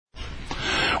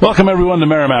Welcome, everyone, to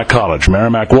Merrimack College.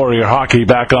 Merrimack Warrior hockey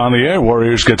back on the air.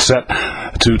 Warriors get set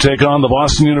to take on the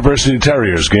Boston University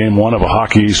Terriers, Game 1 of a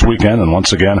Hockey East weekend. And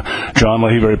once again, John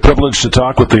Leahy, very privileged to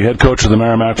talk with the head coach of the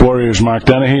Merrimack Warriors, Mark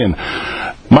Dennehy. And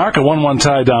Mark, a 1-1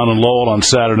 tie down in Lowell on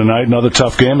Saturday night. Another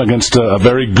tough game against a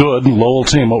very good Lowell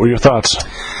team. What were your thoughts?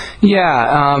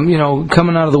 Yeah,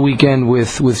 coming out of the weekend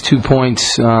with 2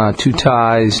 points, 2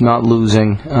 ties, not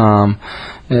losing.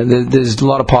 There's a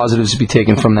lot of positives to be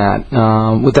taken from that.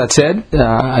 With that said,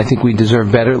 I think we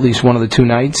deserve better at least one of the 2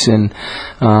 nights, and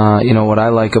what I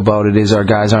like about it is our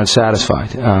guys aren't satisfied.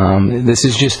 This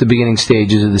is just the beginning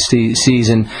stages of the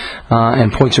season,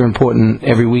 and points are important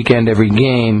every weekend, every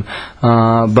game.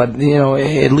 But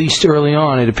at least early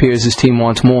on, it appears this team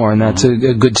wants more, and that's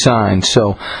a good sign.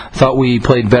 So I thought we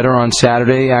played better on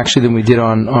Saturday actually than we did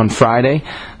on Friday.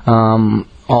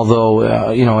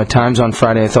 Although, at times on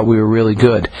Friday I thought we were really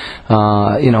good.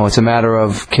 It's a matter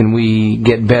of can we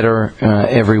get better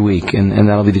every week, and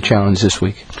that'll be the challenge this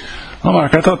week. Well,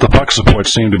 Mark, I thought the puck support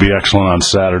seemed to be excellent on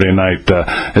Saturday night.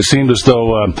 It seemed as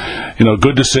though,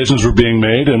 good decisions were being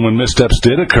made, and when missteps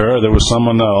did occur, there was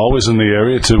someone always in the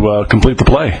area to complete the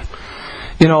play.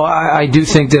 I do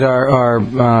think that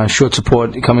our short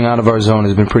support coming out of our zone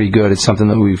has been pretty good. It's something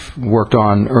that we've worked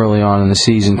on early on in the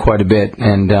season quite a bit,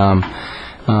 and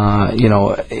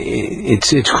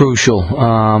it's crucial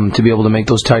to be able to make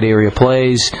those tight area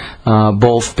plays,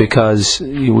 both because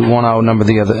we want to outnumber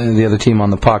the other team on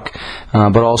the puck,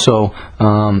 but also,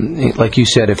 like you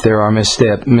said, if there are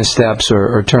missteps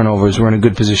or turnovers, we're in a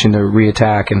good position to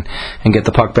reattack and get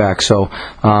the puck back. So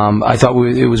I thought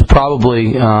it was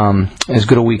probably as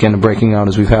good a weekend of breaking out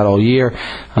as we've had all year.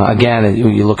 Again,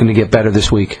 you're looking to get better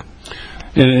this week.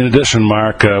 In addition,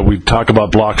 Mark, we talk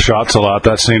about block shots a lot.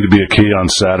 That seemed to be a key on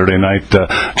Saturday night.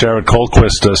 Jared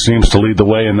Colquist seems to lead the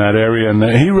way in that area, and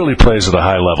he really plays at a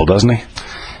high level, doesn't he?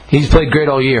 He's played great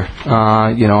all year.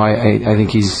 I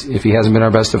think if he hasn't been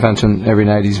our best defenseman every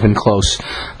night, he's been close.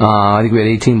 I think we had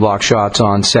 18 block shots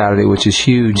on Saturday, which is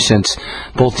huge since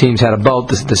both teams had about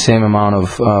the same amount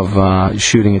of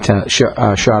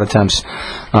shot attempts.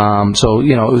 So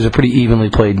it was a pretty evenly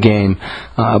played game.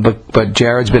 But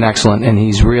Jared's been excellent, and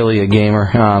he's really a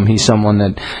gamer. He's someone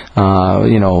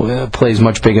that plays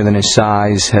much bigger than his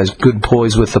size, has good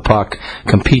poise with the puck,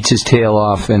 competes his tail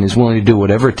off, and is willing to do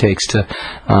whatever it takes to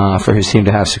for his team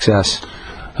to have success.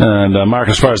 And Mark,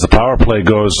 as far as the power play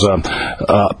goes,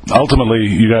 ultimately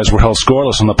you guys were held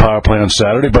scoreless on the power play on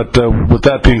Saturday. But with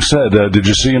that being said, did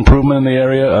you see improvement in the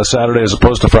area Saturday as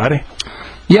opposed to Friday?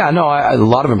 Yeah, no, a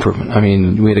lot of improvement. I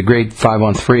mean, we had a great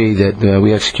 5-on-3 that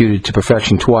we executed to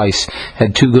perfection twice.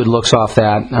 Had 2 good looks off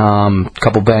that,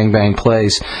 couple bang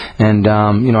plays, and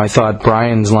I thought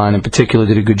Brian's line in particular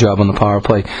did a good job on the power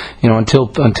play. Until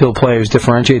players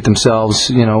differentiate themselves,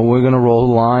 we're going to roll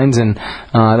the lines, and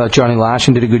I thought Johnny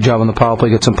Lashin did a good job on the power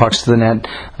play, got some pucks to the net.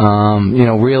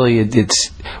 Really,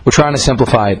 we're trying to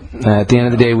simplify it. At the end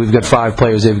of the day, we've got 5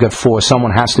 players, they've got 4.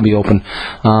 Someone has to be open.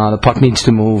 The puck needs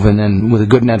to move, and then with a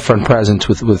good net front presence,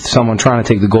 with someone trying to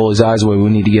take the goalie's eyes away, we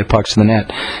need to get pucks to the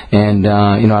net. And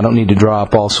I don't need to draw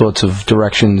up all sorts of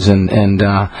directions and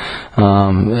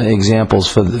examples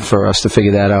for us to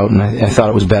figure that out. And I thought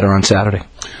it was better on Saturday.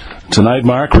 Tonight,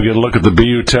 Mark, we get a look at the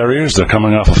BU Terriers. They're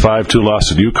coming off a 5-2 loss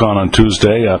at UConn on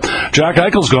Tuesday. Jack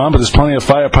Eichel's gone, but there's plenty of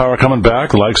firepower coming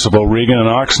back, the likes of O'Regan and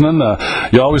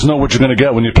Oxenden. You always know what you're going to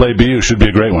get when you play BU. Should be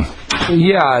a great one.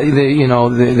 Yeah,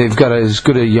 they've got as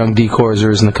good a young decor as there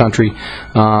is in the country.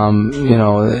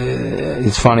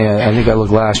 It's funny, I think I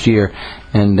looked last year,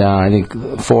 and I think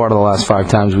 4 out of the last 5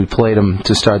 times we played them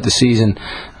to start the season,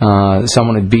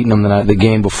 someone had beaten them the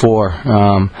game before.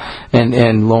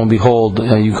 And lo and behold,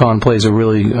 UConn plays a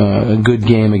really good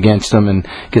game against them and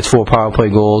gets 4 power play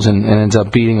goals and ends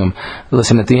up beating them.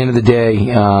 Listen, at the end of the day,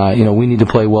 we need to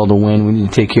play well to win. We need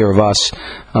to take care of us.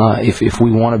 If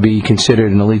we want to be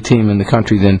considered an elite team in the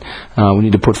country, then we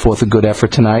need to put forth a good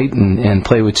effort tonight and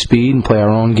play with speed and play our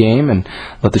own game and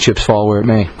let the chips fall where it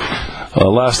may.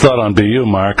 Last thought on BU,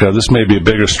 Mark. This may be a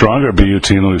bigger, stronger BU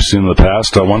team than we've seen in the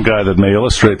past. One guy that may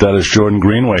illustrate that is Jordan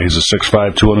Greenway. He's a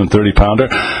 6'5", 230-pounder,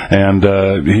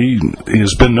 and he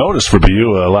has been noticed for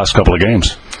BU the last couple of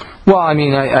games. Well, I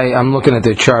mean, I'm looking at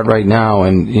their chart right now,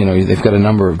 and they've got a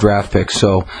number of draft picks.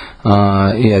 So,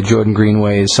 Jordan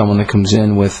Greenway is someone that comes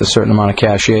in with a certain amount of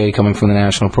cachet coming from the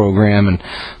national program, and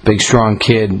big, strong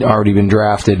kid, already been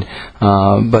drafted.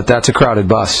 But that's a crowded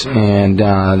bus, and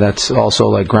that's also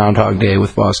like Groundhog Day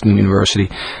with Boston University.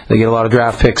 They get a lot of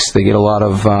draft picks. They get a lot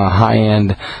of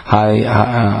high-end,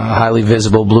 highly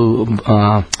visible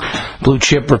blue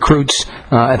chip recruits.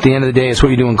 At the end of the day, it's what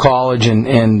you do in college,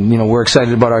 and we're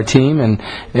excited about our team. team, and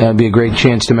it'll be a great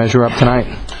chance to measure up tonight.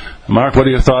 Mark, what are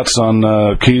your thoughts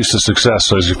on keys to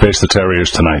success as you face the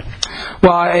Terriers tonight?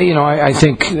 Well, I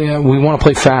think we want to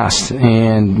play fast,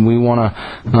 and we want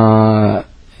to.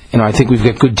 I think we've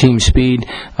got good team speed.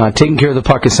 Taking care of the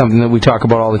puck is something that we talk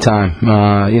about all the time.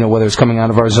 Whether it's coming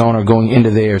out of our zone or going into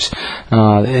theirs.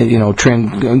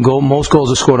 Most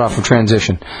goals are scored off of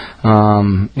transition.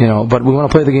 But we want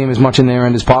to play the game as much in their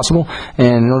end as possible.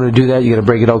 And in order to do that, you got to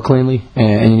break it out cleanly,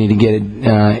 and you need to get it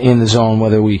in the zone.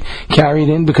 Whether we carry it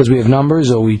in because we have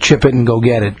numbers or we chip it and go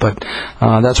get it. But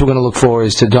that's what we're going to look for,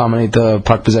 is to dominate the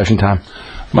puck possession time.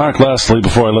 Mark, lastly,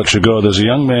 before I let you go, there's a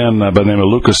young man by the name of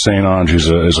Lucas St. Onge. He's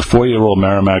a 4-year-old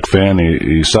Merrimack fan.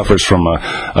 He suffers from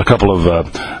a couple of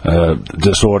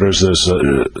disorders. There's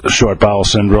short bowel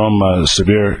syndrome,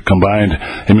 severe combined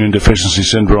immune deficiency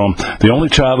syndrome. The only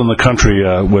child in the country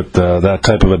with that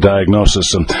type of a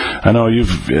diagnosis. And I know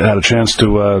you've had a chance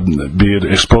to be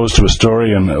exposed to his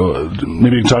story, and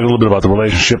maybe you can talk a little bit about the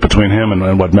relationship between him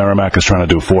and what Merrimack is trying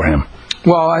to do for him.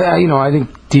 Well, I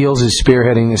think Deals is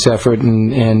spearheading this effort,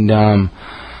 and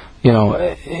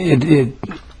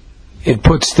it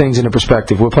puts things into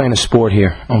perspective. We're playing a sport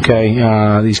here,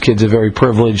 okay? These kids are very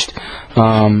privileged,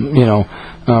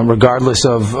 regardless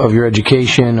of your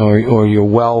education or your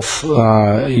wealth.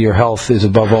 Your health is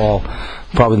above all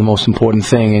probably the most important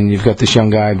thing, and you've got this young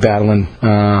guy battling,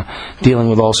 dealing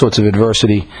with all sorts of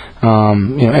adversity.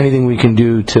 Anything we can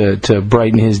do to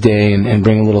brighten his day and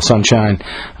bring a little sunshine,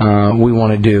 we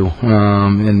want to do.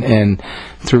 And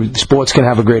through sports can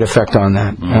have a great effect on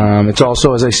that. It's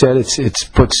also, as I said, it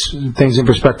puts things in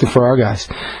perspective for our guys.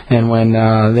 And when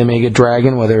they may get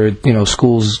dragging, whether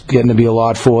school's getting to be a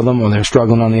lot for them or they're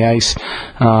struggling on the ice,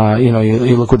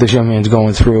 you look what this young man's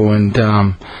going through, and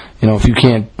if you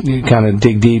can't kind of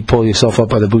dig deep, pull yourself up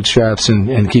by the bootstraps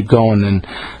and keep going, then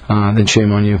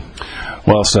shame on you.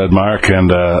 Well said, Mark.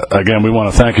 And again, we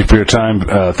want to thank you for your time.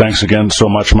 Thanks again so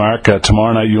much, Mark.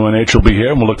 Tomorrow night, UNH will be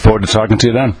here, and we'll look forward to talking to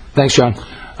you then. Thanks, John.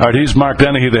 All right, he's Mark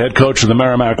Dennehy, the head coach of the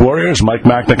Merrimack Warriors. Mike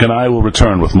Macknick and I will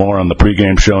return with more on the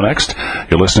pregame show next.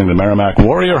 You're listening to Merrimack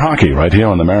Warrior Hockey right here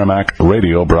on the Merrimack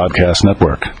Radio Broadcast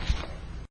Network.